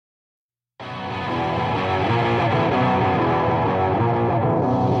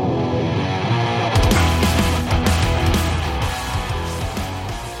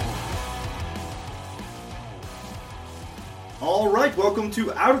welcome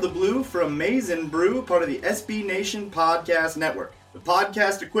to Out of the Blue from Maize and Brew, part of the SB Nation Podcast Network, the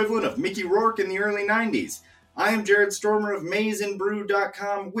podcast equivalent of Mickey Rourke in the early 90s. I am Jared Stormer of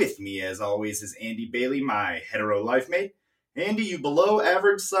MaizeandBrew.com. With me, as always, is Andy Bailey, my hetero life mate. Andy, you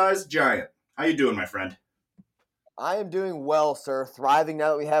below-average-sized giant. How you doing, my friend? I am doing well, sir. Thriving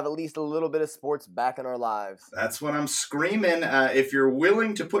now that we have at least a little bit of sports back in our lives. That's what I'm screaming. If you're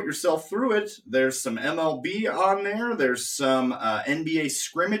willing to put yourself through it, there's some MLB on there. There's some NBA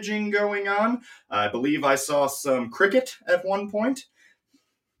scrimmaging going on. I believe I saw some cricket at one point.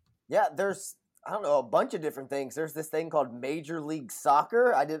 Yeah, there's, a bunch of different things. There's this thing called Major League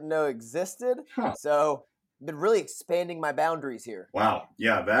Soccer I didn't know existed. So I've been really expanding my boundaries here. Wow.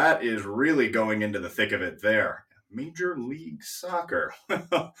 Yeah, that is really going into the thick of it there. Major League Soccer.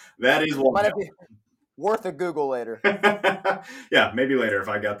 That is one. Might be worth a Google later. Yeah, maybe later if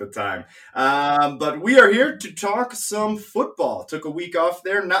I got the time. But we are here to talk some football. Took a week off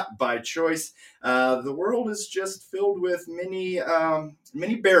there, not by choice. The world is just filled with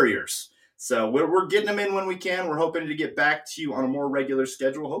many barriers. So we're getting them in when we can. We're hoping to get back to you on a more regular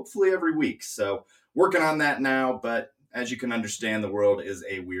schedule, hopefully every week. So working on that now, but as you can understand, the world is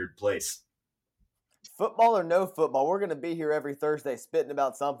a weird place. Football or no football, we're going to be here every Thursday spitting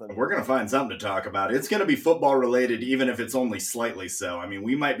about something. We're going to find something to talk about. It's going to be football related, even if it's only slightly so. I mean,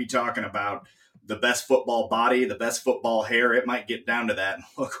 we might be talking about the best football body, the best football hair. It might get down to that. And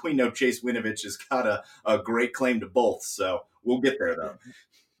look, we know Chase Winovich has got a great claim to both, so we'll get there, though.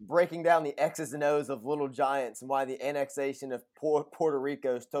 Breaking down the X's and O's of Little Giants and why the annexation of Puerto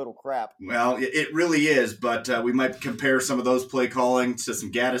Rico is total crap. Well, it really is, but we might compare some of those play callings to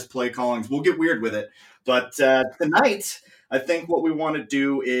some Gaddis play callings. We'll get weird with it. But tonight, I think what we want to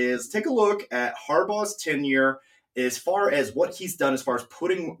do is take a look at Harbaugh's tenure as far as what he's done as far as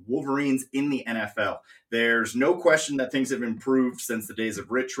putting Wolverines in the NFL. There's no question that things have improved since the days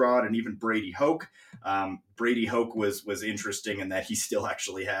of Rich Rod and even Brady Hoke. Brady Hoke was interesting in that he still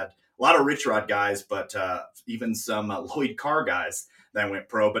actually had a lot of Rich Rod guys, but even some Lloyd Carr guys that went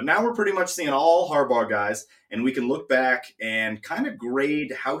pro. But now we're pretty much seeing all Harbaugh guys, and we can look back and kind of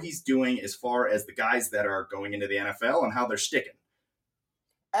grade how he's doing as far as the guys that are going into the NFL and how they're sticking.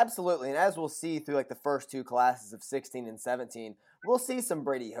 Absolutely, and as we'll see through like the first two classes of 16 and 17, we'll see some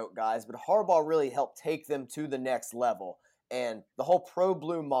Brady Hoke guys, but Harbaugh really helped take them to the next level. And the whole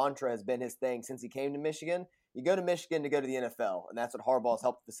pro-blue mantra has been his thing since he came to Michigan. You go to Michigan to go to the NFL, and that's what Harbaugh's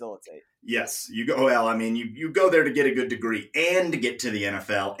helped facilitate. Yes, you go. Well, I mean, you go there to get a good degree and to get to the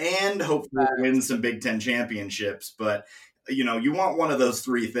NFL and hopefully win some Big Ten championships. But you know, you want one of those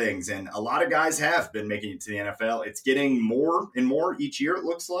three things, and a lot of guys have been making it to the NFL. It's getting more and more each year, it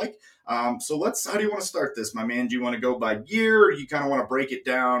looks like. So how do you want to start this, my man? Do you want to go by year, or do you kind of want to break it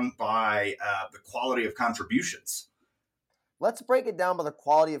down by the quality of contributions? Let's break it down by the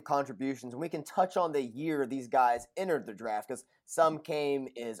quality of contributions, and we can touch on the year these guys entered the draft, because some came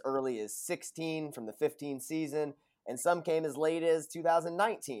as early as 16 from the 15 season, and some came as late as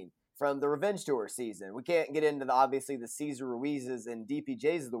 2019. From the Revenge Tour season. We can't get into obviously the Cesar Ruiz's and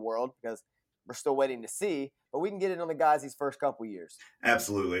DPJs of the world because we're still waiting to see, but we can get in on the guys these first couple years.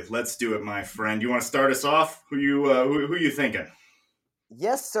 Absolutely. Let's do it, my friend. You want to start us off? Who you thinking?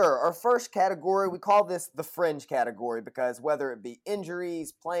 Yes, sir. Our first category, we call this the fringe category because whether it be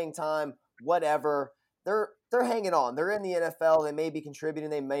injuries, playing time, whatever, they're hanging on. They're in the NFL. They may be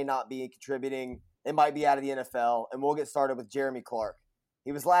contributing. They may not be contributing. They might be out of the NFL, and we'll get started with Jeremy Clark.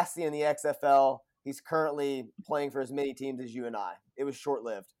 He was last seen in the XFL. He's currently playing for as many teams as you and I. It was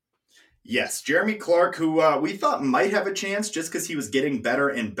short-lived. Yes, Jeremy Clark, who we thought might have a chance just because he was getting better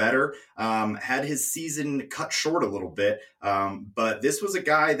and better, had his season cut short a little bit. But this was a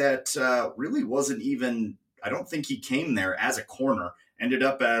guy that really wasn't even – I don't think he came there as a corner. Ended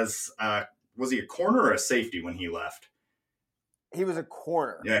up as was he a corner or a safety when he left? He was a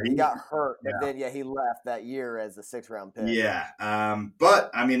corner. Yeah, he got hurt, and then he left that year as a 6th-round pick. Yeah, but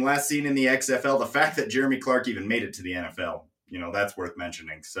I mean, last seen in the XFL, the fact that Jeremy Clark even made it to the NFL, that's worth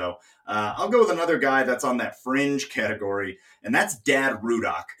mentioning. So I'll go with another guy that's on that fringe category, and that's Dad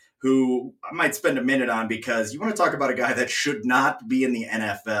Rudock, who I might spend a minute on because you want to talk about a guy that should not be in the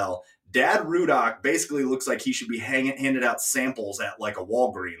NFL. Dad Rudock basically looks like he should be handed out samples at like a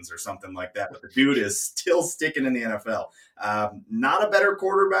Walgreens or something like that. But the dude is still sticking in the NFL. Not a better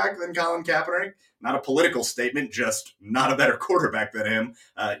quarterback than Colin Kaepernick. Not a political statement, just not a better quarterback than him.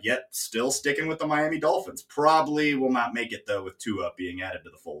 Yet still sticking with the Miami Dolphins. Probably will not make it, though, with Tua being added to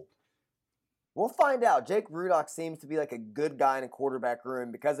the fold. We'll find out. Jake Rudock seems to be like a good guy in a quarterback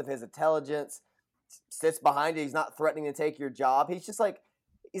room because of his intelligence. Sits behind you. He's not threatening to take your job. He's just like,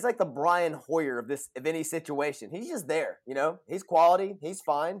 he's like the Brian Hoyer of any situation. He's just there, you know. He's quality. He's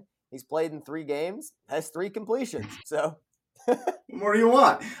fine. He's played in 3 games, has 3 completions. So What more do you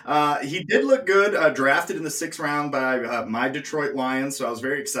want? He did look good, drafted in the 6th round by my Detroit Lions, so I was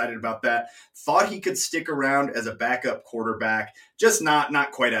very excited about that. Thought he could stick around as a backup quarterback, just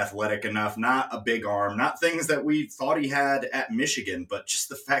not quite athletic enough, not a big arm, not things that we thought he had at Michigan, but just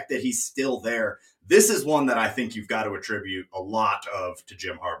the fact that he's still there. This is one that I think you've got to attribute a lot of to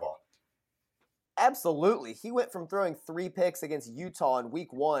Jim Harbaugh. absolutely. He went from throwing 3 picks against Utah in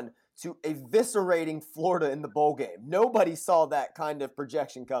week 1 to eviscerating Florida in the bowl game. Nobody saw that kind of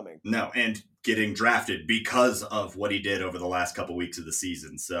projection coming. No, and getting drafted because of what he did over the last couple weeks of the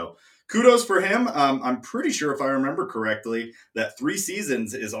season. So kudos for him. I'm pretty sure, if I remember correctly, that 3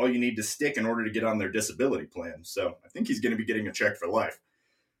 seasons is all you need to stick in order to get on their disability plan. So I think he's going to be getting a check for life.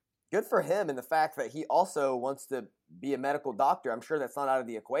 Good for him, and the fact that he also wants to be a medical doctor. I'm sure that's not out of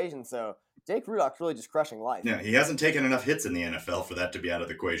the equation. So Jake Rudock's really just crushing life. Yeah, he hasn't taken enough hits in the NFL for that to be out of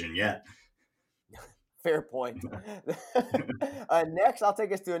the equation yet. Fair point. Next, I'll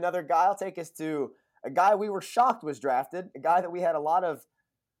take us to another guy. I'll take us to a guy we were shocked was drafted, a guy that we had a lot of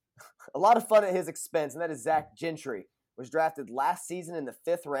fun at his expense, and that is Zach Gentry. Was drafted last season in the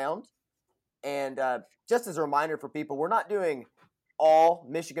 5th round. And just as a reminder for people, we're not doing all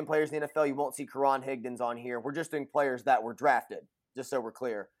Michigan players in the NFL. You won't see Karan Higdons on here. We're just doing players that were drafted, just so we're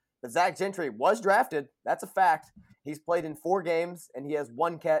clear. But Zach Gentry was drafted. That's a fact. He's played in 4 games, and he has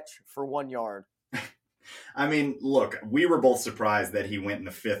 1 catch for 1 yard. I mean, look, we were both surprised that he went in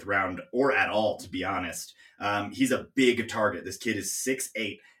the 5th round, or at all, to be honest. He's a big target. This kid is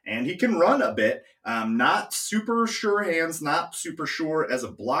 6'8", and he can run a bit. Not super sure hands, not super sure as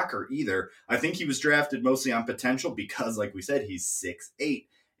a blocker either. I think he was drafted mostly on potential because, like we said, he's 6'8",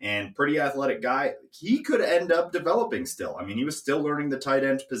 and pretty athletic guy. He could end up developing still. I mean, he was still learning the tight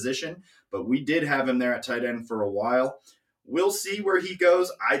end position, but we did have him there at tight end for a while. We'll see where he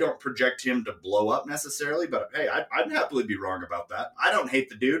goes. I don't project him to blow up necessarily, but hey, I'd happily be wrong about that. I don't hate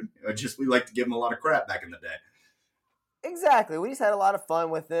the dude. We like to give him a lot of crap back in the day. Exactly. We just had a lot of fun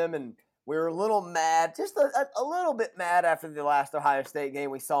with him, and we were a little mad, just a little bit mad after the last Ohio State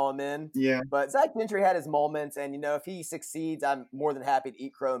game we saw him in. Yeah. But Zach Gentry had his moments, and, if he succeeds, I'm more than happy to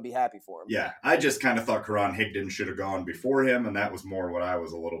eat crow and be happy for him. Yeah, I just kind of thought Karan Higdon should have gone before him, and that was more what I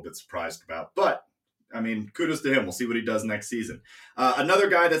was a little bit surprised about. But I mean, kudos to him. We'll see what he does next season. Another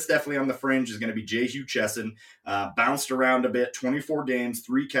guy that's definitely on the fringe is going to be Jehu Chesson. Bounced around a bit, 24 games,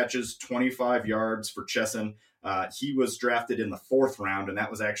 3 catches, 25 yards for Chesson. He was drafted in the 4th round, and that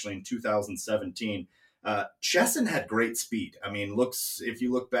was actually in 2017. Chesson had great speed. I mean, if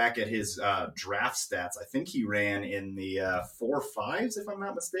you look back at his draft stats, I think he ran in the 4.5s, if I'm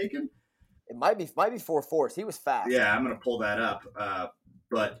not mistaken. It might be 4.4s. He was fast. Yeah, I'm going to pull that up.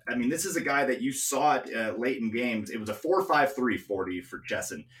 But, I mean, this is a guy that you saw it late in games. It was a 4.53 40 for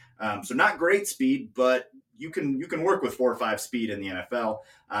Chesson. So not great speed, but you can work with 4.5 speed in the NFL.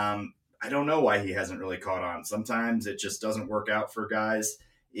 I don't know why he hasn't really caught on. Sometimes it just doesn't work out for guys.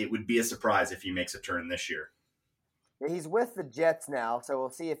 It would be a surprise if he makes a turn this year. He's with the Jets now, so we'll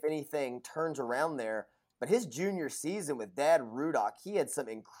see if anything turns around there. But his junior season with Dad Rudock, he had some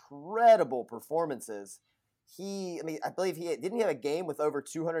incredible performances. I believe didn't he have a game with over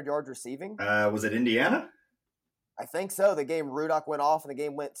 200 yards receiving? Was it Indiana? I think so. The game Rudock went off, and the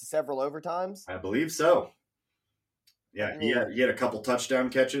game went to several overtimes. I believe so. Yeah, he had a couple touchdown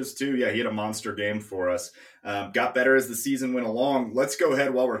catches too. Yeah, he had a monster game for us. Got better as the season went along. Let's go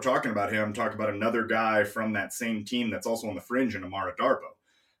ahead while we're talking about him, talk about another guy from that same team that's also on the fringe, in Amara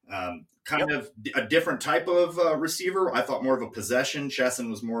Darboh. Kind of a different type of receiver. I thought more of a possession. Chesson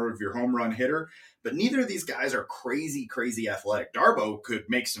was more of your home run hitter. But neither of these guys are crazy, crazy athletic. Darboh could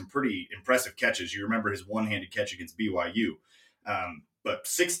make some pretty impressive catches. You remember his one-handed catch against BYU. But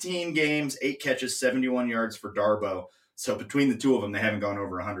 16 games, 8 catches, 71 yards for Darboh. So between the two of them, they haven't gone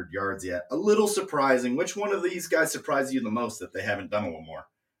over 100 yards yet. A little surprising. Which one of these guys surprised you the most that they haven't done a little more?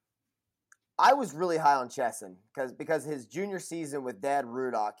 I was really high on Chesson because his junior season with Dad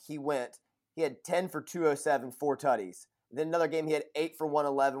Rudock, he had 10 for 207, 4 tutties. Then another game, he had 8 for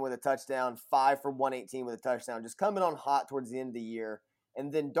 111 with a touchdown, 5 for 118 with a touchdown, just coming on hot towards the end of the year.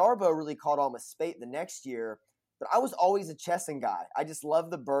 And then Darboh really caught on with Spate the next year. But I was always a Chesson guy. I just love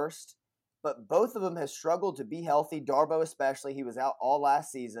the burst. But both of them have struggled to be healthy. Darboh especially, he was out all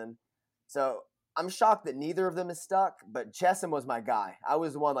last season. So I'm shocked that neither of them is stuck. But Chesson was my guy. I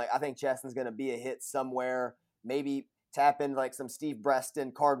was the one I think Chesson's going to be a hit somewhere. Maybe tap into like some Steve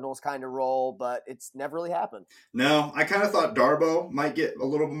Breston Cardinals kind of role, but it's never really happened. No, I kind of thought Darboh might get a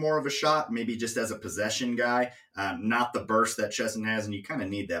little more of a shot, maybe just as a possession guy, not the burst that Chesson has, and you kind of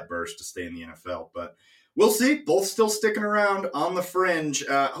need that burst to stay in the NFL. But we'll see. Both still sticking around on the fringe.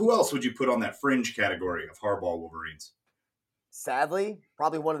 Who else would you put on that fringe category of Harbaugh Wolverines? Sadly,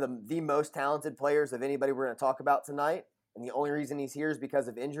 probably one of the most talented players of anybody we're going to talk about tonight, and the only reason he's here is because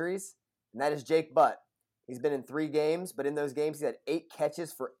of injuries, and that is Jake Butt. He's been in 3 games, but in those games, he had 8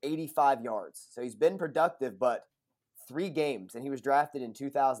 catches for 85 yards. So he's been productive, but 3 games, and he was drafted in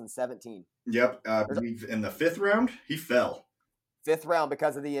 2017. Yep. I believe in the 5th round, he fell. 5th round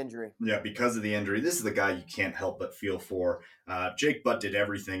because of the injury. Yeah, because of the injury. This is the guy you can't help but feel for. Jake Butt did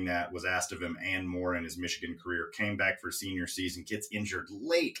everything that was asked of him and more in his Michigan career. Came back for senior season, gets injured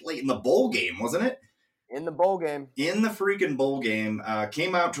late in the bowl game, wasn't it? In the bowl game. In the freaking bowl game.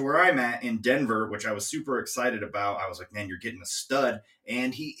 Came out to where I'm at in Denver, which I was super excited about. I was like, man, you're getting a stud.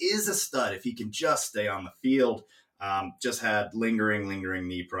 And he is a stud if he can just stay on the field. Just had lingering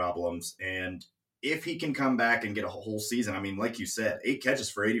knee problems. And if he can come back and get a whole season, I mean, like you said, 8 catches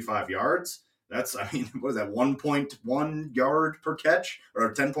for 85 yards. That's, I mean, what is that, 1.1 yard per catch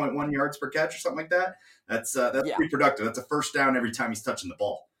or 10.1 yards per catch or something like that? That's pretty productive. That's a first down every time he's touching the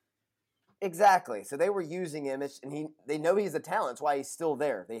ball. Exactly. So they were using him, and they know he's a talent. That's why he's still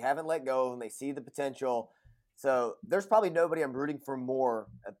there. They haven't let go, and they see the potential. So there's probably nobody I'm rooting for more,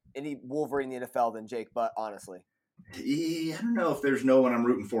 any Wolverine in the NFL than Jake Butt, honestly. I don't know if there's no one I'm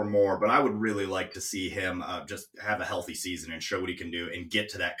rooting for more, but I would really like to see him just have a healthy season and show what he can do and get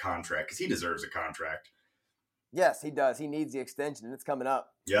to that contract because he deserves a contract. Yes, he does. He needs the extension, and it's coming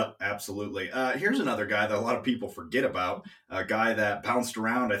up. Yep, absolutely. Here's another guy that a lot of people forget about, a guy that bounced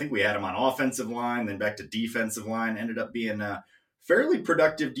around. I think we had him on offensive line, then back to defensive line, ended up being a fairly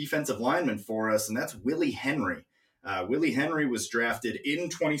productive defensive lineman for us, and that's Willie Henry. Willie Henry was drafted in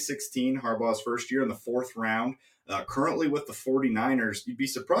 2016, Harbaugh's first year in the 4th round. Currently with the 49ers. You'd be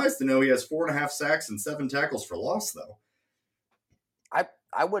surprised to know he has 4.5 sacks and 7 tackles for loss, though.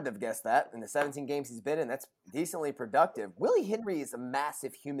 I wouldn't have guessed that in the 17 games he's been in. That's decently productive. Willie Henry is a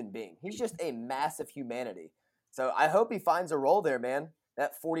massive human being. He's just a massive humanity. So I hope he finds a role there, man.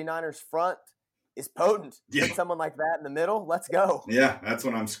 That 49ers front is potent. Yeah. Put someone like that in the middle. Let's go. Yeah, that's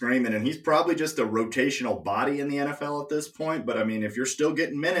what I'm screaming. And he's probably just a rotational body in the NFL at this point. But, I mean, if you're still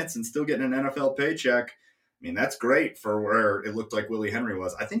getting minutes and still getting an NFL paycheck, I mean, that's great for where it looked like Willie Henry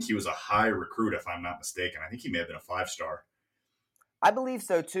was. I think he was a high recruit, if I'm not mistaken. I think he may have been a 5-star. I believe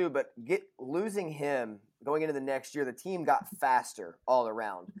so too, but losing him going into the next year, the team got faster all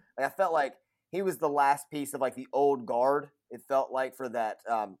around. Like, I felt like he was the last piece of like the old guard. It felt like for that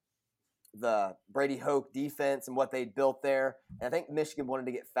the Brady Hoke defense and what they'd built there. And I think Michigan wanted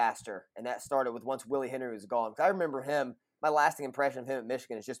to get faster, and that started with once Willie Henry was gone. Because I remember him, my lasting impression of him at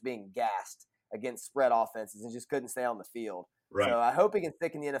Michigan is just being gassed against spread offenses and just couldn't stay on the field. Right. So I hope he can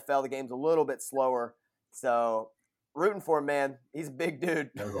stick in the NFL. The game's a little bit slower. So rooting for him, man. He's a big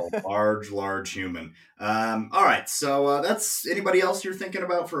dude. There's a large human. All right. So that's anybody else you're thinking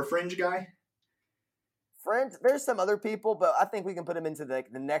about for a fringe guy? Fringe, there's some other people, but I think we can put them into the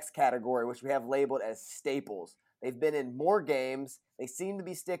next category, which we have labeled as staples. They've been in more games. They seem to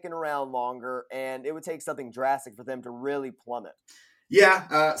be sticking around longer, and it would take something drastic for them to really plummet.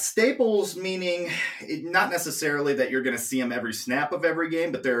 Yeah, staples meaning not necessarily that you're going to see them every snap of every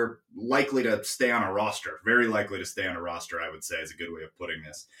game, but they're likely to stay on a roster. Very likely to stay on a roster, I would say, is a good way of putting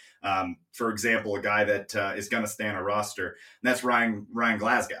this. For example, a guy that is going to stay on a roster, and that's Ryan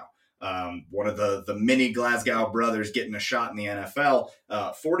Glasgow. One of the mini Glasgow brothers getting a shot in the NFL.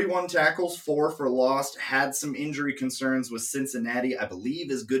 41 tackles, 4 for lost, had some injury concerns with Cincinnati, I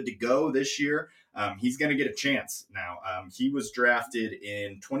believe is good to go this year. He's going to get a chance now. He was drafted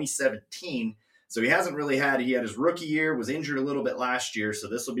in 2017, so he hasn't really he had his rookie year, was injured a little bit last year, so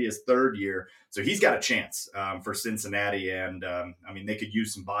this will be his 3rd year. So he's got a chance for Cincinnati, and I mean, they could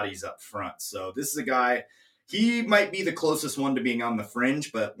use some bodies up front. So this is a guy, he might be the closest one to being on the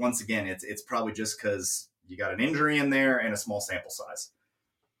fringe, but once again, it's probably just because you got an injury in there and a small sample size.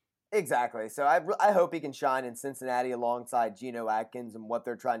 Exactly. So I hope he can shine in Cincinnati alongside Geno Atkins and what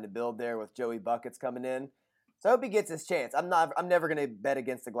they're trying to build there with Joey Buckets coming in. So I hope he gets his chance. I'm never going to bet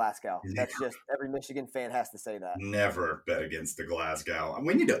against the Glasgow. That's just every Michigan fan has to say that. Never bet against the Glasgow.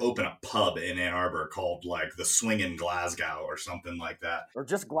 We need to open a pub in Ann Arbor called like the Swingin' Glasgow or something like that. Or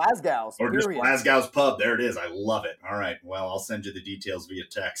just Glasgow's. Or just Glasgow's Pub. There it is. I love it. All right. Well, I'll send you the details via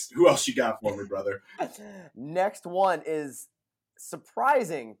text. Who else you got for me, brother? Next one is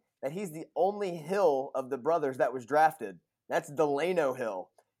surprising that he's the only Hill of the brothers that was drafted. That's Delano Hill.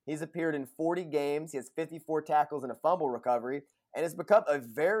 He's appeared in 40 games. He has 54 tackles and a fumble recovery, and has become a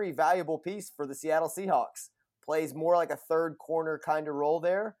very valuable piece for the Seattle Seahawks. Plays more like a third corner kind of role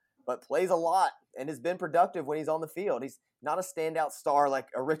there, but plays a lot and has been productive when he's on the field. He's not a standout star like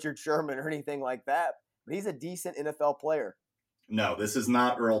a Richard Sherman or anything like that, but he's a decent NFL player. No, this is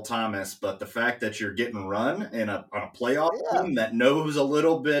not Earl Thomas, but the fact that you're getting run on a playoff team that knows a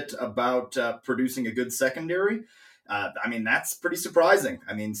little bit about producing a good secondary, that's pretty surprising.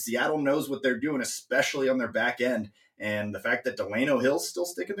 I mean, Seattle knows what they're doing, especially on their back end. And the fact that Delano Hill's still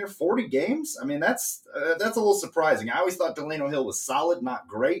sticking there 40 games, that's a little surprising. I always thought Delano Hill was solid, not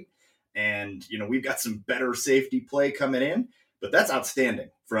great. And, we've got some better safety play coming in, but that's outstanding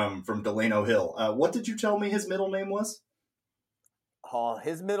from Delano Hill. What did you tell me his middle name was? Oh,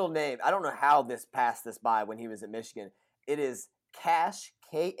 his middle name, I don't know how this passed this by when he was at Michigan. It is Cash,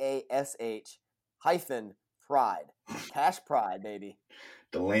 Kash hyphen Pride. Cash Pride, baby.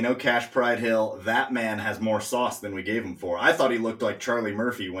 Delano Cash Pride Hill. That man has more sauce than we gave him for. I thought he looked like Charlie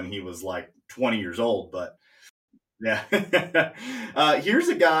Murphy when he was like 20 years old, but yeah. Here's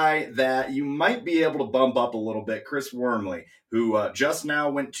a guy that you might be able to bump up a little bit, Chris Wormley, who just now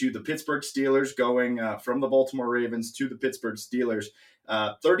went to the Pittsburgh Steelers, going from the Baltimore Ravens to the Pittsburgh Steelers.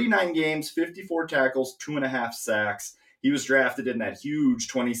 39 games, 54 tackles, 2.5 sacks. He was drafted in that huge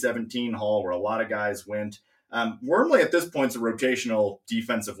 2017 haul where a lot of guys went. Wormley at this point is a rotational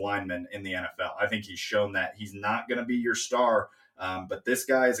defensive lineman in the NFL. I think he's shown that he's not going to be your star. But this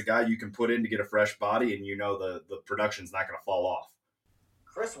guy is a guy you can put in to get a fresh body, and the production's not going to fall off.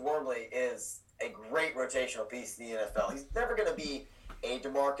 Chris Wormley is a great rotational piece in the NFL. He's never going to be a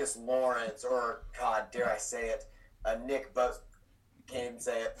DeMarcus Lawrence or, God, dare I say it, a Nick Bosa. Can't even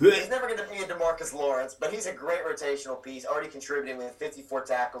say it. He's never going to be a DeMarcus Lawrence, but he's a great rotational piece, already contributing with 54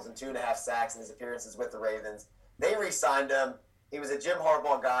 tackles and 2.5 sacks in his appearances with the Ravens. They re-signed him. He was a Jim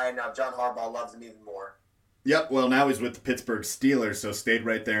Harbaugh guy, and now John Harbaugh loves him even more. Yep, well, now he's with the Pittsburgh Steelers, so stayed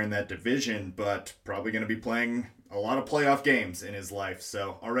right there in that division, but probably going to be playing a lot of playoff games in his life.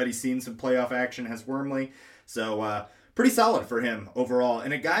 So already seen some playoff action has Wormley. So pretty solid for him overall.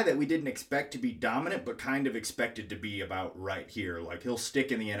 And a guy that we didn't expect to be dominant, but kind of expected to be about right here. Like, he'll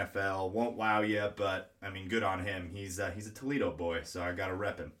stick in the NFL, won't wow you, but, good on him. He's a Toledo boy, so I got to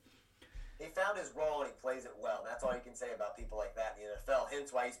rep him. He found his role and he plays it well. That's all you can say about people like that in the NFL.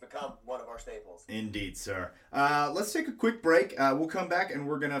 Hence why he's become one of our staples. Indeed, sir. Let's take a quick break. We'll come back and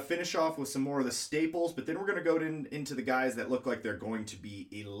we're going to finish off with some more of the staples, but then we're going to go into the guys that look like they're going to be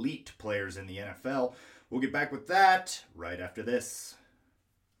elite players in the NFL. We'll get back with that right after this.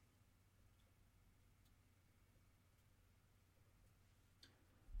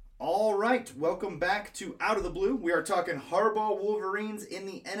 All right, welcome back to Out of the Blue. We are talking Harbaugh Wolverines in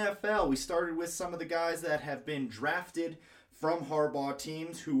the NFL. We started with some of the guys that have been drafted from Harbaugh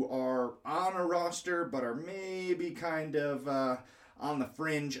teams who are on a roster but are maybe kind of on the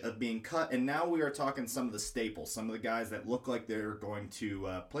fringe of being cut. And now we are talking some of the staples, some of the guys that look like they're going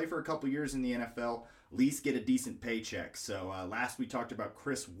to play for a couple years in the NFL, at least get a decent paycheck. So last we talked about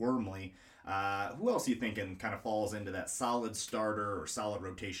Chris Wormley. Who else are you thinking kind of falls into that solid starter or solid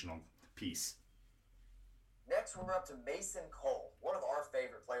rotational piece? Next, we're up to Mason Cole, one of our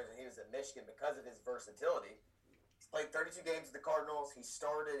favorite players when he was at Michigan because of his versatility. He's played 32 games with the Cardinals. He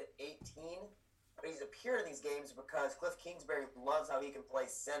started 18, but he's appeared in these games because Cliff Kingsbury loves how he can play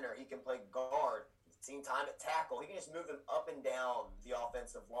center. He can play guard. He's seen time at tackle. He can just move him up and down the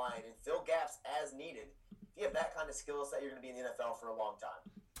offensive line and fill gaps as needed. If you have that kind of skill set, you're going to be in the NFL for a long time.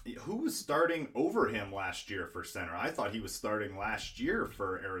 Who was starting over him last year for center? I thought he was starting last year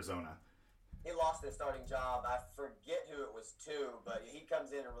for Arizona. He lost his starting job. I forget who it was to, but he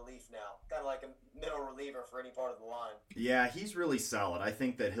comes in relief now. Kind of like a middle reliever for any part of the line. Yeah, he's really solid. I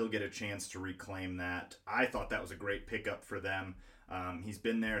think that he'll get a chance to reclaim that. I thought that was a great pickup for them. He's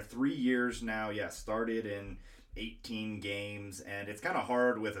been there 3 years now. Yeah, started in 18 games, and it's kind of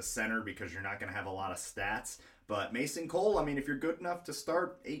hard with a center because you're not going to have a lot of stats. But Mason Cole, if you're good enough to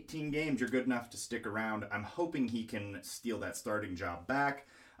start 18 games, you're good enough to stick around. I'm hoping he can steal that starting job back.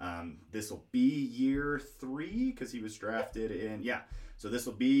 This will be year 3 because he was drafted in, so this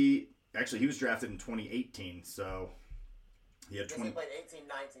will be, actually he was drafted in 2018, so he had 20. He played 18,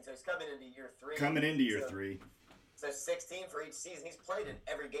 19, so he's coming into year 3. Coming into year 3. So 16 for each season. He's played in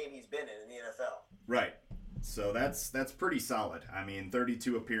every game he's been in the NFL. Right. So that's pretty solid.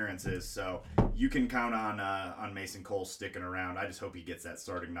 32 appearances, so you can count on Mason Cole sticking around. I just hope he gets that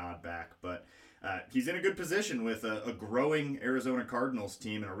starting nod back. But he's in a good position with a growing Arizona Cardinals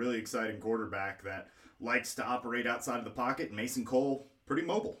team and a really exciting quarterback that likes to operate outside of the pocket. Mason Cole, pretty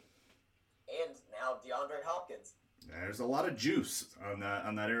mobile. And now DeAndre Hopkins. There's a lot of juice on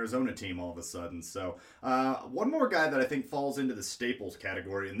that Arizona team all of a sudden. So one more guy that I think falls into the staples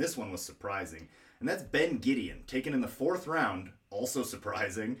category, and this one was surprising, and that's Ben Gideon, taken in the 4th round. Also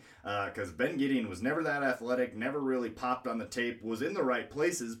surprising, because Ben Gideon was never that athletic, never really popped on the tape, was in the right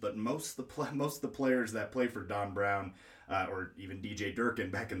places, but most of the players that play for Don Brown, or even DJ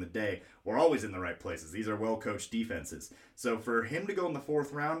Durkin back in the day, were always in the right places. These are well-coached defenses. So for him to go in the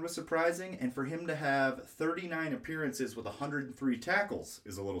 4th round was surprising, and for him to have 39 appearances with 103 tackles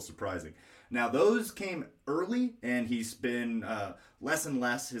is a little surprising. Now, those came early, and he's been less and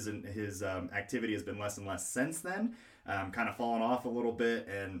less. His activity has been less and less since then. Kind of fallen off a little bit,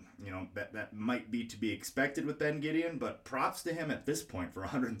 and that might be to be expected with Ben Gideon, but props to him at this point for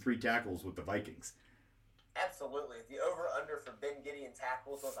 103 tackles with the Vikings. Absolutely. If the over-under for Ben Gideon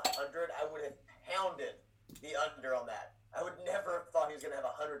tackles was 100, I would have pounded the under on that. I would never have thought he was going to have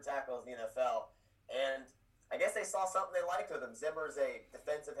 100 tackles in the NFL, and I guess they saw something they liked with him. Zimmer's a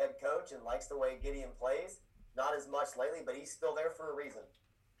defensive head coach and likes the way Gideon plays. Not as much lately, but he's still there for a reason.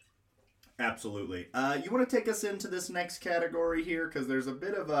 Absolutely. You want to take us into this next category here? Because there's a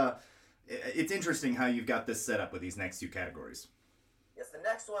bit of it's interesting how you've got this set up with these next 2 categories. Yes, the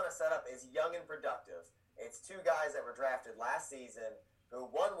next one I set up is young and productive. It's 2 guys that were drafted last season, who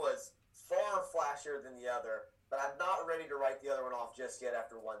one was far flashier than the other, but I'm not ready to write the other one off just yet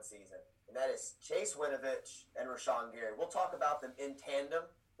after 1 season. And that is Chase Winovich and Rashawn Gary. We'll talk about them in tandem,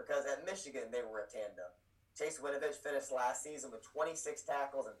 because at Michigan they were a tandem. Chase Winovich finished last season with 26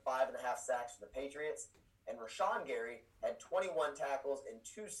 tackles and 5.5 sacks for the Patriots, and Rashawn Gary had 21 tackles and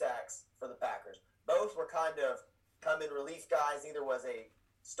 2 sacks for the Packers. Both were kind of come-in relief guys. Neither was a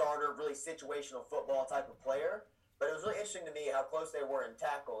starter, really situational football type of player, but it was really interesting to me how close they were in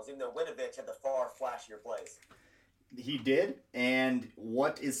tackles, even though Winovich had the far flashier plays. He did, and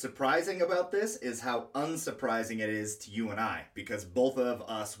what is surprising about this is how unsurprising it is to you and I, because both of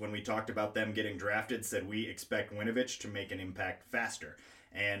us, when we talked about them getting drafted, said we expect Winovich to make an impact faster,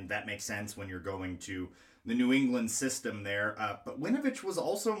 and that makes sense when you're going to the New England system there, but Winovich was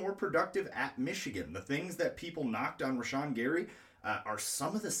also more productive at Michigan. The things that people knocked on Rashawn Gary are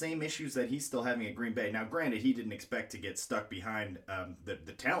some of the same issues that he's still having at Green Bay. Now, granted, he didn't expect to get stuck behind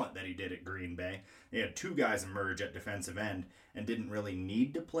the talent that he did at Green Bay. They had 2 guys emerge at defensive end and didn't really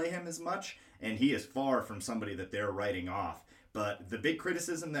need to play him as much, and he is far from somebody that they're writing off. But the big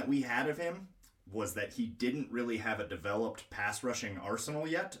criticism that we had of him was that he didn't really have a developed pass rushing arsenal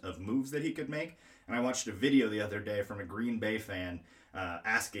yet of moves that he could make. And I watched a video the other day from a Green Bay fan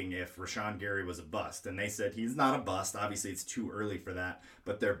asking if Rashawn Gary was a bust. And they said he's not a bust. Obviously, it's too early for that.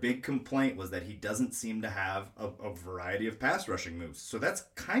 But their big complaint was that he doesn't seem to have a variety of pass rushing moves. So that's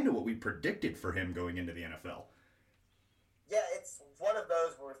kind of what we predicted for him going into the NFL. Yeah, it's one of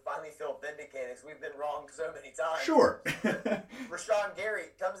those where we finally feel vindicated because we've been wrong so many times. Sure. Rashawn Gary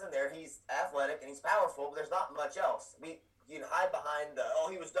comes in there. He's athletic and he's powerful, but there's not much else. You can hide behind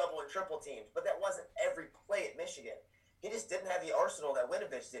he was double and triple teamed, but that wasn't every play at Michigan. He just didn't have the arsenal that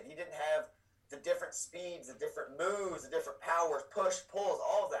Winovich did. He didn't have the different speeds, the different moves, the different powers, push, pulls,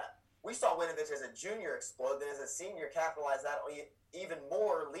 all of that. We saw Winovich as a junior explode, then as a senior capitalize that even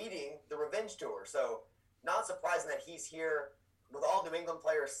more, leading the revenge tour. So not surprising that he's here with all New England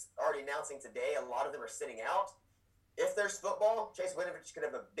players already announcing today. A lot of them are sitting out. If there's football, Chase Winovich could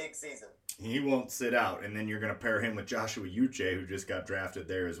have a big season. He won't sit out, and then you're going to pair him with Joshua Uche, who just got drafted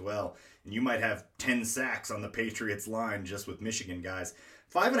there as well. And you might have 10 sacks on the Patriots line just with Michigan guys.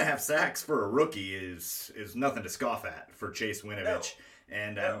 5.5 sacks for a rookie is nothing to scoff at for Chase Winovich. No.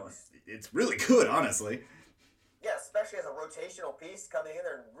 And it's really good, honestly. Yeah, especially as a rotational piece coming in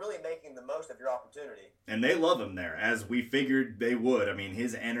there and really making the most of your opportunity. And they love him there, as we figured they would. I mean,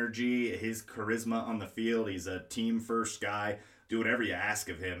 his energy, his charisma on the field, he's a team-first guy. Do whatever you ask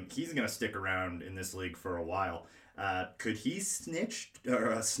of him. He's going to stick around in this league for a while. Could he sniff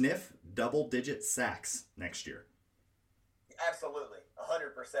double-digit sacks next year? Absolutely,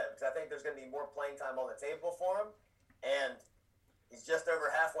 100%. Because I think there's going to be more playing time on the table for him. And he's just over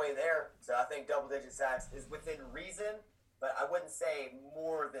halfway there, so I think double-digit sacks is within reason, but I wouldn't say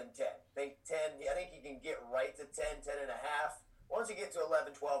more than 10. I think you can get right to 10, 10 and a half. Once you get to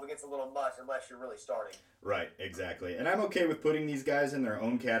 11, 12, it gets a little much unless you're really starting. Right, exactly. And I'm okay with putting these guys in their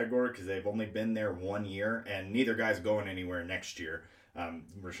own category because they've only been there 1 year, and neither guy's going anywhere next year.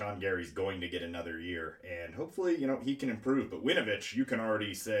 Rashawn Gary's going to get another year, and hopefully, he can improve. But Winovich, you can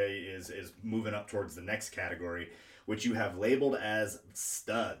already say, is moving up towards the next category, which you have labeled as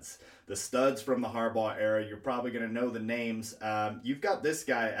studs. The studs from the Harbaugh era, you're probably going to know the names. You've got this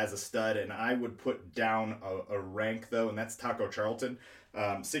guy as a stud, and I would put down a rank, though, and that's Taco Charlton.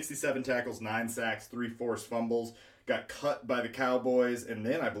 67 tackles, 9 sacks, 3 forced fumbles. got cut by the Cowboys, and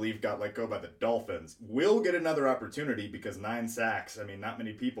then I believe got let go by the Dolphins. Will get another opportunity because 9 sacks. I mean, not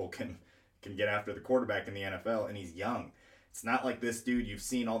many people can get after the quarterback in the NFL, and he's young. It's not like this dude, you've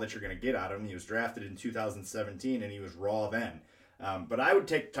seen all that you're going to get out of him. He was drafted in 2017, and he was raw then. But I would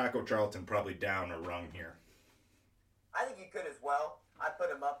take Taco Charlton probably down a rung here. I think you could as well. I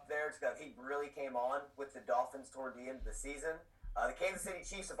put him up there just because he really came on with the Dolphins toward the end of the season. The Kansas City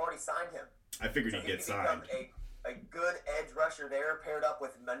Chiefs have already signed him. I figured he'd get signed. A good edge rusher there, paired up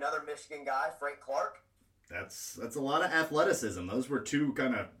with another Michigan guy, Frank Clark. That's a lot of athleticism. Those were two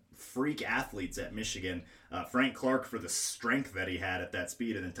kind of freak athletes at Michigan. Frank Clark for the strength that he had at that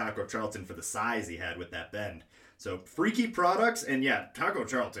speed, and then Taco Charlton for the size he had with that bend. So freaky products, and yeah, Taco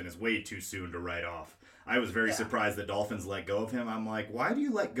Charlton is way too soon to write off. I was very surprised the Dolphins let go of him. I'm like, why do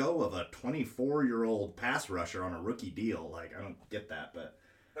you let go of a 24-year-old pass rusher on a rookie deal? Like, I don't get that, but...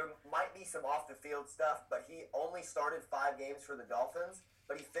 There might be some off-the-field stuff, but he only started 5 games for the Dolphins,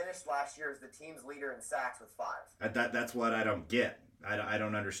 but he finished last year as the team's leader in sacks with 5. That's what I don't get. I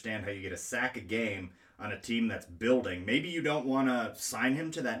don't understand how you get a sack a game on a team that's building. Maybe you don't want to sign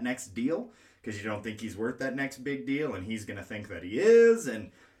him to that next deal because you don't think he's worth that next big deal, and he's going to think that he is,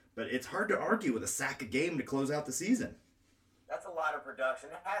 but it's hard to argue with a sack a game to close out the season. That's a lot of production.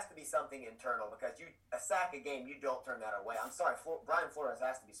 It has to be something internal because a sack a game, you don't turn that away. I'm sorry, Brian Flores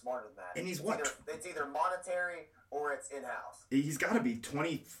has to be smarter than that. And he's it's either monetary or it's in-house. He's got to be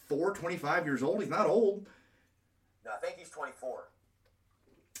 24, 25 years old. He's not old. No, I think he's 24.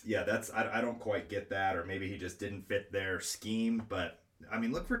 Yeah, I don't quite get that, or maybe he just didn't fit their scheme. But I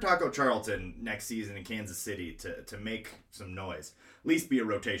mean, look for Taco Charlton next season in Kansas City to make some noise. At least be a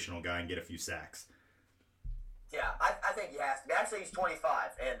rotational guy and get a few sacks. Yeah, I think he has to be. Actually, he's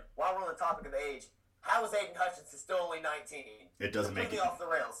 25. And while we're on the topic of age, how is Aiden Hutchinson still only 19? It doesn't make it off the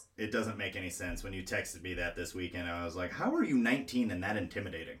rails. It doesn't make any sense. When you texted me that this weekend, I was like, how are you 19 and that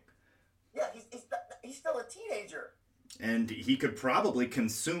intimidating? Yeah, he's still a teenager. And he could probably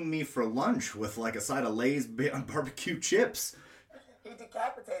consume me for lunch with like a side of Lay's barbecue chips. He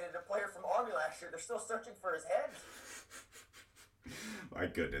decapitated a player from Army last year. They're still searching for his head. My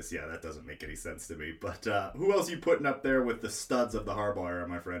goodness, yeah, that doesn't make any sense to me. But who else are you putting up there with the studs of the Harbaugh era,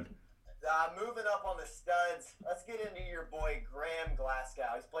 my friend? Moving up on the studs, let's get into your boy Graham Glasgow.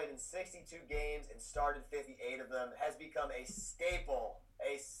 He's played in 62 games and started 58 of them. Has become a staple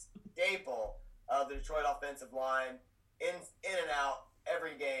of the Detroit offensive line. In and out,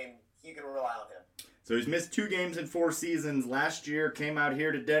 every game, you can rely on him. So he's missed 2 games in 4 seasons. Last year, came out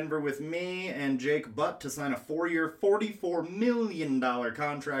here to Denver with me and Jake Butt to sign a 4-year, $44 million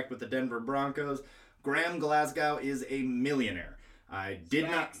contract with the Denver Broncos. Graham Glasgow is a millionaire.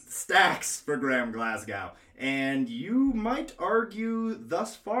 Stacks for Graham Glasgow. And you might argue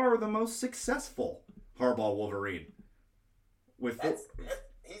thus far the most successful Harbaugh Wolverine.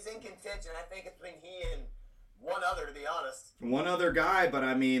 He's in contention. I think it's between he and one other, to be honest. One other guy, but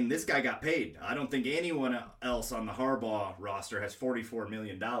I mean, this guy got paid. I don't think anyone else on the Harbaugh roster has $44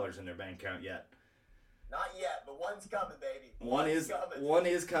 million in their bank account yet. Not yet, but one's coming, baby. One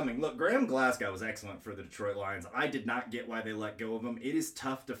is coming. Look, Graham Glasgow was excellent for the Detroit Lions. I did not get why they let go of him. It is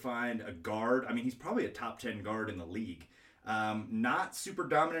tough to find a guard. I mean, he's probably a top 10 guard in the league. Not super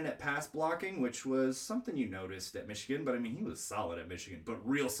dominant at pass blocking, which was something you noticed at Michigan, but I mean, he was solid at Michigan, but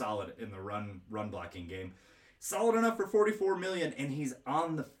real solid in the run blocking game. Solid enough for $44 million, and he's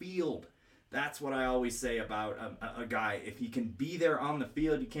on the field. That's what I always say about a guy. If he can be there on the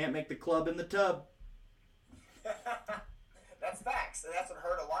field, you can't make the club in the tub. That's facts, and that's what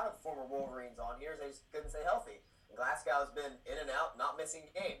hurt a lot of former Wolverines on here. Is they just couldn't stay healthy. And Glasgow's been in and out, not missing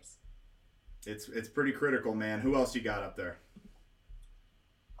games. It's pretty critical, man. Who else you got up there?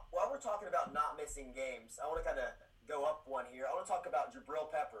 While we're talking about not missing games, I want to kind of go up one here. I want to talk about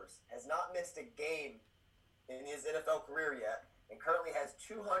Jabril Peppers. Has not missed a game in his NFL career yet, and currently has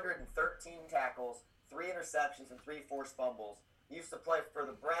 213 tackles, 3 interceptions, and 3 forced fumbles. He used to play for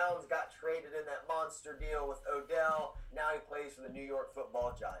the Browns, got traded in that monster deal with Odell. Now he plays for the New York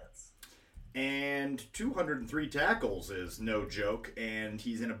Football Giants. And 203 tackles is no joke, and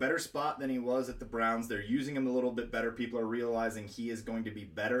he's in a better spot than he was at the Browns. They're using him a little bit better. People are realizing he is going to be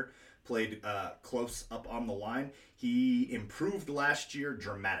better. Played close up on the line. He improved last year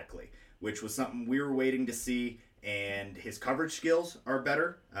dramatically, which was something we were waiting to see, and his coverage skills are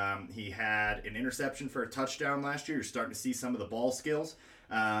better. He had an interception for a touchdown last year. You're starting to see some of the ball skills,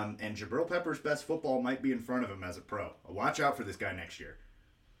 and Jabril Peppers' best football might be in front of him as a pro. Watch out for this guy next year.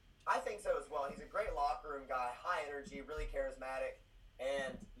 I think so as well. He's a great locker room guy, high energy, really charismatic,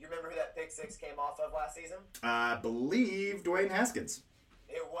 and you remember who that pick six came off of last season? I believe Dwayne Haskins.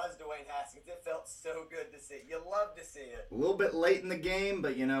 It was was Dwayne Haskins. It felt so good to see. You love to see it. A little bit late in the game,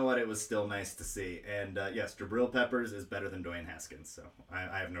 but you know what? It was still nice to see. And yes, Jabril Peppers is better than Dwayne Haskins, so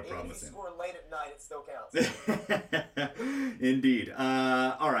I have no problem with him. If you score late at night, it still counts. Indeed.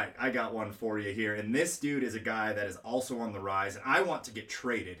 All right, I got one for you here. And this dude is a guy that is also on the rise, and I want to get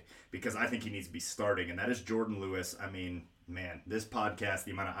traded because I think he needs to be starting, and that is Jourdan Lewis. I mean, man, this podcast,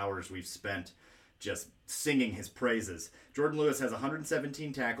 the amount of hours we've spent just singing his praises. Jourdan Lewis has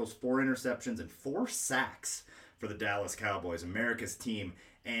 117 tackles, 4 interceptions, and 4 sacks for the Dallas Cowboys, America's team.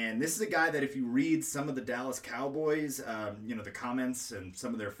 And this is a guy that if you read some of the Dallas Cowboys, the comments and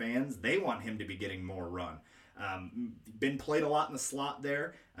some of their fans, they want him to be getting more run. Been played a lot in the slot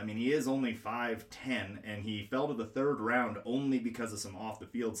there. I mean, he is only 5'10", and he fell to the 3rd round only because of some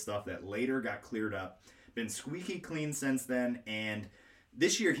off-the-field stuff that later got cleared up. Been squeaky clean since then, and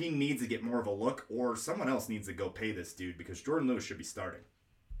this year he needs to get more of a look, or someone else needs to go pay this dude because Jourdan Lewis should be starting.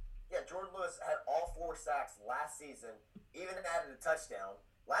 Yeah, Jourdan Lewis had all 4 sacks last season, even added a touchdown.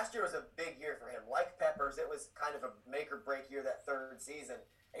 Last year was a big year for him. Like Peppers, it was kind of a make-or-break year that 3rd season,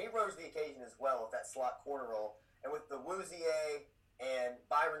 and he rose to the occasion as well with that slot corner role. And with the Wouzier and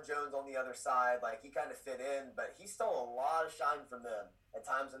Byron Jones on the other side, like, he kind of fit in, but he stole a lot of shine from them at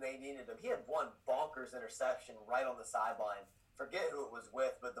times when they needed him. He had one bonkers interception right on the sideline. Forget who it was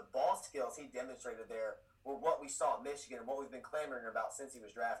with, but the ball skills he demonstrated there were what we saw at Michigan and what we've been clamoring about since he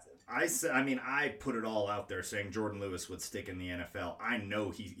was drafted. I put it all out there saying Jourdan Lewis would stick in the NFL. I know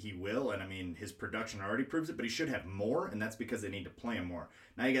he will, and I mean, his production already proves it, but he should have more, and that's because they need to play him more.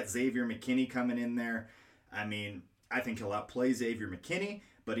 Now you got Xavier McKinney coming in there. I mean, I think he'll outplay Xavier McKinney,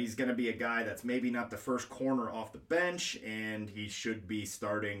 but he's going to be a guy that's maybe not the first corner off the bench, and he should be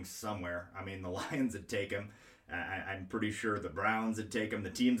starting somewhere. I mean, the Lions would take him. I'm pretty sure the Browns would take him. The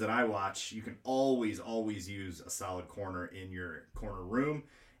teams that I watch, you can always use a solid corner in your corner room,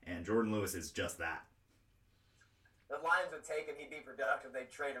 and Jourdan Lewis is just that. The Lions would take him. He'd be productive. They'd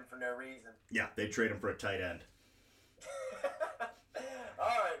trade him for no reason. Yeah, they'd trade him for a tight end.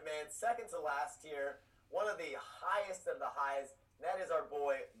 All right, man. Second to last here. One of the highest of the highs, and that is our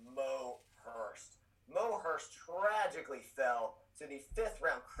boy Mo Hurst. Mo Hurst tragically fell to the 5th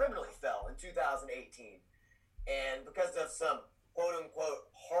round, criminally fell in 2018. And because of some quote-unquote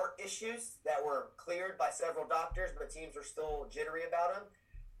heart issues that were cleared by several doctors, but teams are still jittery about him,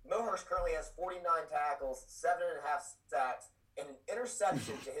 Mo Hurst currently has 49 tackles, 7.5 sacks, and an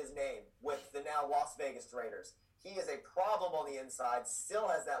interception to his name with the now Las Vegas Raiders. He is a problem on the inside, still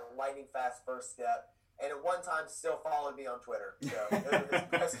has that lightning-fast first step, and at one time still followed me on Twitter. So those are his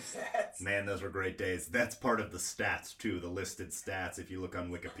best stats. Man, those were great days. That's part of the stats, too, the listed stats, if you look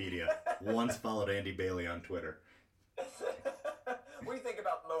on Wikipedia. Once followed Andy Bailey on Twitter. What do you think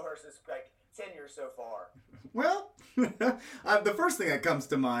about Mo Hurst's tenure so far? Well, the first thing that comes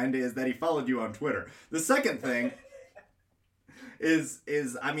to mind is that he followed you on Twitter. The second thing is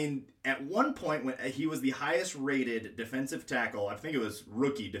I mean, at one point when he was the highest rated defensive tackle, I think it was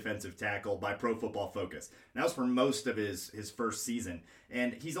rookie defensive tackle by Pro Football Focus. And that was for most of his first season.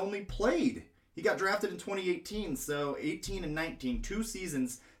 And he's only played. He got drafted in 2018, so 18 and 19, 2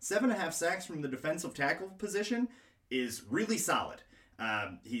 seasons, 7.5 sacks from the defensive tackle position is really solid.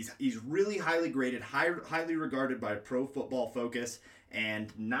 He's really highly graded, highly regarded by Pro Football Focus,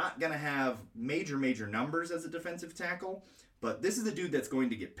 and not going to have major numbers as a defensive tackle. But this is a dude that's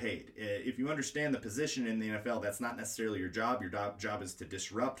going to get paid. If you understand the position in the NFL, that's not necessarily your job. Your job is to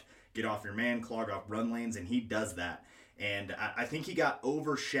disrupt, get off your man, clog off run lanes, and he does that. And I think he got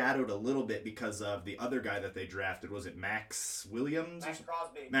overshadowed a little bit because of the other guy that they drafted. Was it Max Williams?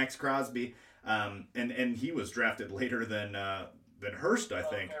 Max Crosby. And he was drafted later than Hurst, I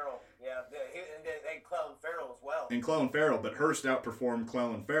think. Farrell. Yeah, and Clelin Ferrell as well. And Clelin Ferrell, but Hurst outperformed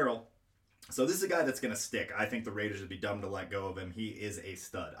Clelin Ferrell. So this is a guy that's going to stick. I think the Raiders would be dumb to let go of him. He is a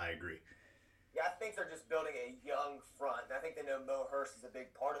stud. I agree. Yeah, I think they're just building a young front. And I think they know Mo Hurst is a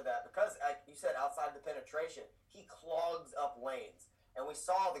big part of that because, like you said, outside the penetration, he clogs up lanes. And we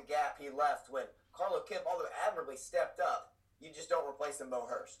saw the gap he left when Carlo Kemp, although admirably, stepped up. You just don't replace a Mo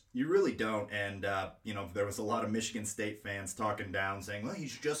Hurst. You really don't. And, there was a lot of Michigan State fans talking down, saying, well,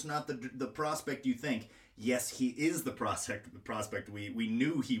 he's just not the prospect you think. Yes, he is the prospect we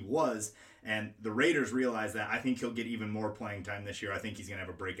knew he was. And the Raiders realize that. I think he'll get even more playing time this year. I think he's going to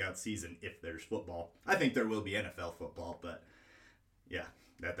have a breakout season if there's football. I think there will be NFL football, but yeah,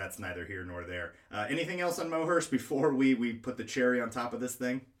 that's neither here nor there. Anything else on Mo Hurst before we put the cherry on top of this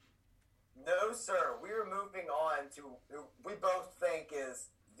thing? No, sir. We are moving on to who we both think is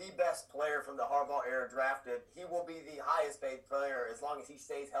the best player from the Harbaugh era drafted. He will be the highest paid player as long as he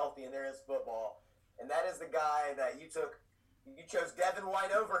stays healthy and there is football. And that is the guy that you took You chose Devin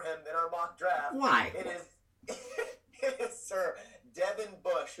White over him in our mock draft. Why? It is Sir Devin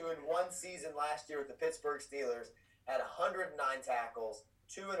Bush, who in one season last year with the Pittsburgh Steelers had 109 tackles,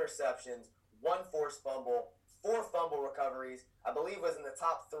 2 interceptions, 1 forced fumble, 4 fumble recoveries. I believe was in the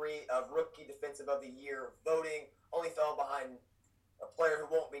top 3 of Rookie Defensive of the Year voting. Only fell behind a player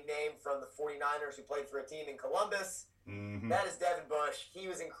who won't be named from the 49ers who played for a team in Columbus. Mm-hmm. That is Devin Bush. He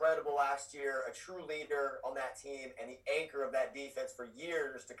was incredible last year, a true leader on that team, and the anchor of that defense for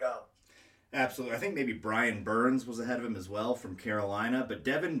years to come. Absolutely. I think maybe Brian Burns was ahead of him as well from Carolina, but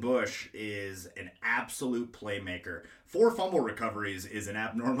Devin Bush is an absolute playmaker. 4 fumble recoveries is an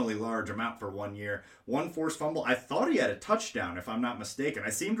abnormally large amount for 1 year. 1 forced fumble. I thought he had a touchdown, if I'm not mistaken. I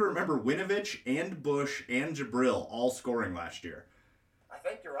seem to remember Winovich and Bush and Jabril all scoring last year. I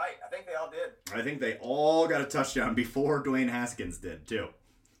think you're right. I think they all did. I think they all got a touchdown before Dwayne Haskins did, too.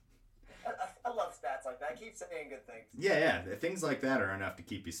 I love stats like that. Keep saying good things. Yeah. Things like that are enough to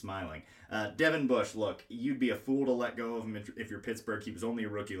keep you smiling. Devin Bush, look, you'd be a fool to let go of him if you're Pittsburgh. He was only a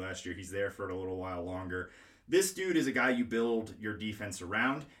rookie last year. He's there for a little while longer. This dude is a guy you build your defense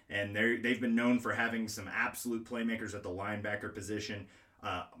around, and they've been known for having some absolute playmakers at the linebacker position.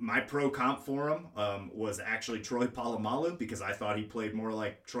 My pro comp for him was actually Troy Polamalu because I thought he played more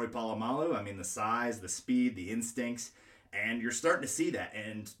like Troy Polamalu. I mean, the size, the speed, the instincts. And you're starting to see that.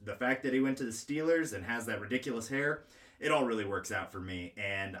 And the fact that he went to the Steelers and has that ridiculous hair, it all really works out for me.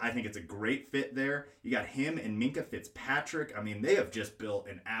 And I think it's a great fit there. You got him and Minkah Fitzpatrick. I mean, they have just built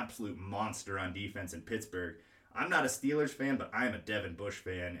an absolute monster on defense in Pittsburgh. I'm not a Steelers fan, but I am a Devin Bush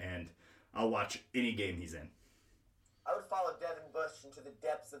fan, and I'll watch any game he's in. I would follow Devin Bush into the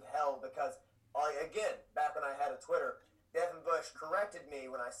depths of hell because, again, back when I had a Twitter, Devin Bush corrected me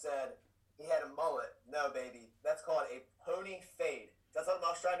when I said he had a mullet. No, baby. That's called a pony fade. That's what I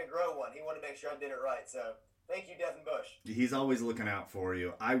was trying to grow one. He wanted to make sure I did it right. So, thank you, Devin Bush. He's always looking out for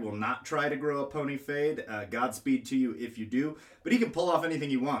you. I will not try to grow a pony fade. Godspeed to you if you do. But he can pull off anything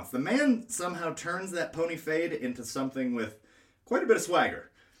he wants. The man somehow turns that pony fade into something with quite a bit of swagger.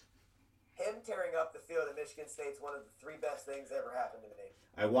 Him tearing up the field at Michigan State's one of the 3 best things that ever happened to me.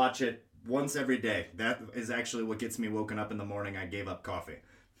 I watch it once every day. That is actually what gets me woken up in the morning. I gave up coffee.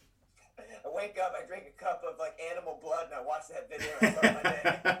 I wake up, I drink a cup of animal blood, and I watch that video and start my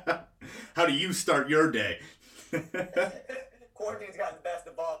day. How do you start your day? Quarantine's gotten the best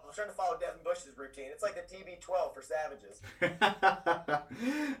of all. I'm trying to follow Devin Bush's routine. It's like the TB12 for savages.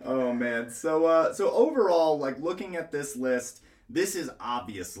 Oh man. So overall, looking at this list, this is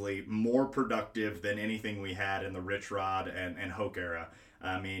obviously more productive than anything we had in the Rich Rod and Hoke era.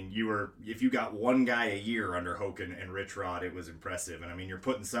 I mean, if you got one guy a year under Hoke and Rich Rod, it was impressive. And I mean, you're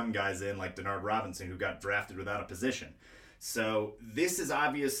putting some guys in like Denard Robinson who got drafted without a position. So this is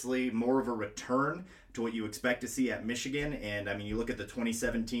obviously more of a return to what you expect to see at Michigan. And I mean, you look at the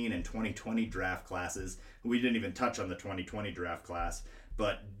 2017 and 2020 draft classes. We didn't even touch on the 2020 draft class.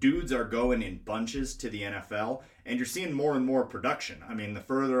 But dudes are going in bunches to the NFL, and you're seeing more and more production. I mean, the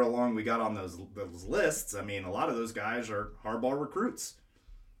further along we got on those lists, I mean, a lot of those guys are Harbaugh recruits.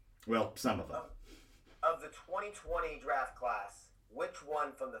 Well, some of them. Of the 2020 draft class, which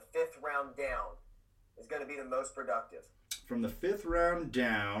one from the 5th round down is going to be the most productive? From the 5th round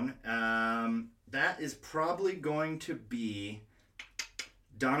down, that is probably going to be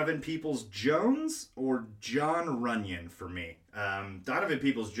Donovan Peoples-Jones or Jon Runyan for me. Donovan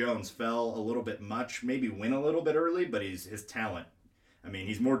Peoples-Jones fell a little bit much, maybe went a little bit early, but his talent. I mean,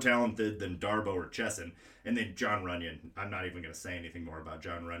 he's more talented than Darboh or Chesson. And then Jon Runyan. I'm not even going to say anything more about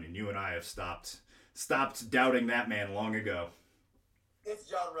Jon Runyan. You and I have stopped doubting that man long ago. It's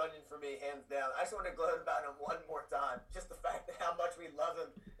Jon Runyan for me, hands down. I just want to gloat about him one more time. Just the fact that how much we love him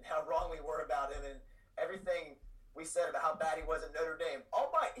and how wrong we were about him and everything we said about how bad he was at Notre Dame.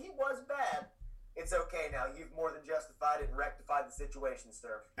 He was bad. It's okay now. You've more than justified it and rectified the situation,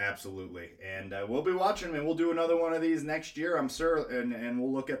 sir. Absolutely. And we'll be watching, and we'll do another one of these next year, I'm sure. And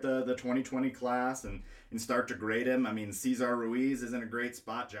we'll look at the 2020 class and start to grade him. I mean, Cesar Ruiz is in a great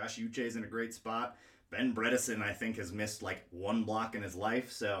spot. Josh Uche is in a great spot. Ben Bredeson, I think, has missed one block in his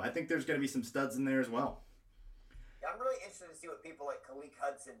life. So I think there's going to be some studs in there as well. Yeah, I'm really interested to see what people like Khaleke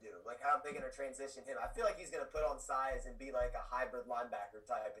Hudson do. How they're going to transition him. I feel like he's going to put on size and be like a hybrid linebacker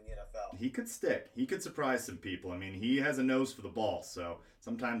type in the NFL. He could stick. He could surprise some people. I mean, he has a nose for the ball, so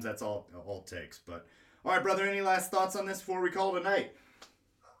sometimes that's all it takes. But all right, brother, any last thoughts on this before we call it a night?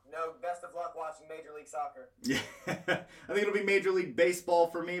 No, best of luck watching Major League Soccer. Yeah, I think it'll be Major League Baseball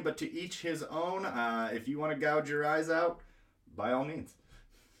for me, but to each his own. If you want to gouge your eyes out, by all means.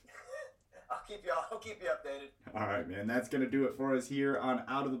 I'll I'll keep you updated. All right, man. That's going to do it for us here on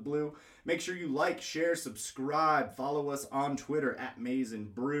Out of the Blue. Make sure you like, share, subscribe. Follow us on Twitter at Maize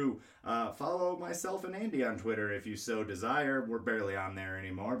and Brew. Follow myself and Andy on Twitter if you so desire. We're barely on there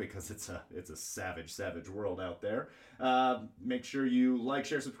anymore because it's a savage world out there. Make sure you like,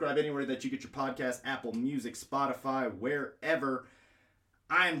 share, subscribe anywhere that you get your podcast, Apple Music, Spotify, wherever.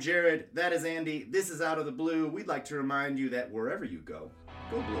 I'm Jared. That is Andy. This is Out of the Blue. We'd like to remind you that wherever you go,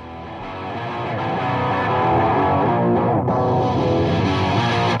 go blue.